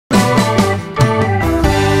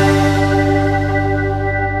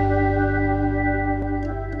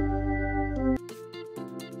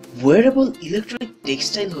Wearable electronic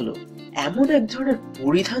textile হলো এমন এক ধরনের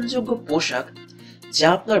পরিধানযোগ্য পোশাক যা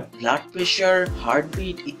আপনার ব্লাড প্রেশার,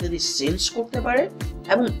 হার্টবিট ইত্যাদি সেন্স করতে পারে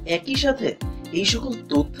এবং একই সাথে এই সকল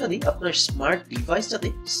তথ্যাদি আপনার স্মার্ট ডিভাইসটাতে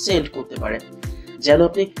সেন্ড করতে পারে, যেন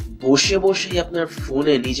আপনি বসে বসেই আপনার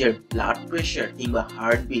ফোনে নিজের ব্লাড প্রেশার কিংবা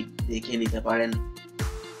হার্টবিট দেখে নিতে পারেন।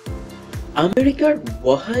 আমেরিকার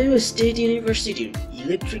ওহাইও স্টেট ইউনিভার্সিটির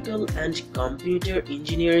ইলেকট্রিক্যাল অ্যান্ড কম্পিউটার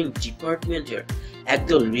ইঞ্জিনিয়ারিং ডিপার্টমেন্টের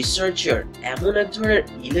একদল রিসার্চার এমন এক ধরনের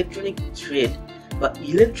ইলেকট্রনিক থ্রেড বা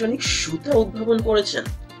ইলেকট্রনিক সুতা উদ্ভাবন করেছেন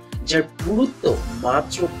যার পুরুত্ব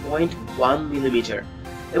মাত্র 0.1 মিলিমিটার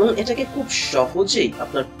এবং এটাকে খুব সহজেই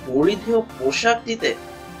আপনার পরিধেয় পোশাকটিতে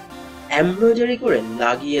এমব্রয়ডারি করে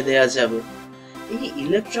লাগিয়ে দেয়া যাবে। এই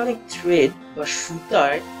ইলেকট্রনিক থ্রেড বা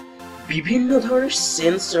সুতায় বিভিন্ন ধরনের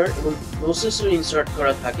সেন্সর এবং প্রসেসর ইনসার্ট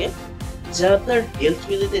করা থাকে যা আপনার health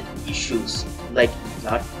related issues like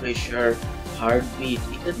blood pressure, heartbeat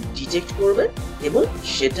ইত্যাদি ডিটেক্ট করবে এবং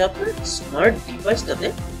সেটা আপনার স্মার্ট ডিভাইসটাতে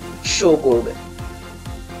শো করবে।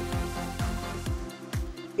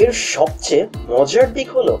 এর সবচেয়ে মজার দিক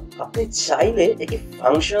হলো আপনি চাইলে একে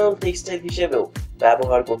ফাংশনাল টেক্সটাইল হিসেবেও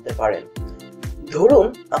ব্যবহার করতে পারেন। ধরুন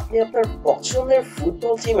আপনি আপনার পছন্দের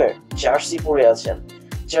ফুটবল টিমের জার্সি পরে আছেন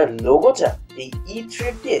যার লোগোটা এই ই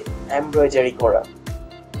থ্রেড দিয়ে এমব্রয়ডারি করা।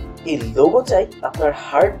 এই লোগোটাই আপনার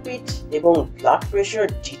হার্টবিট এবং ব্লাড প্রেশার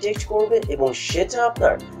ডিটেক্ট করবে এবং সেটা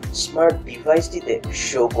আপনার স্মার্ট ডিভাইসটিতে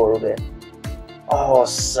শো করবে।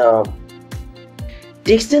 অসাম!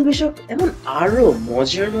 টেক্সটাইল বিষয়ক এমন আরো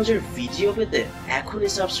মজার মজার ভিডিও পেতে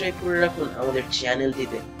এখনই সাবস্ক্রাইব করে রাখুন আমাদের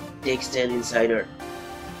চ্যানেলটিতে টেক্সটাইল ইনসাইডার।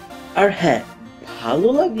 আর হ্যাঁ, ভালো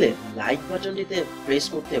লাগলে লাইক বাটনটিতে প্রেস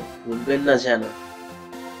করতে ভুলবেন না যেন।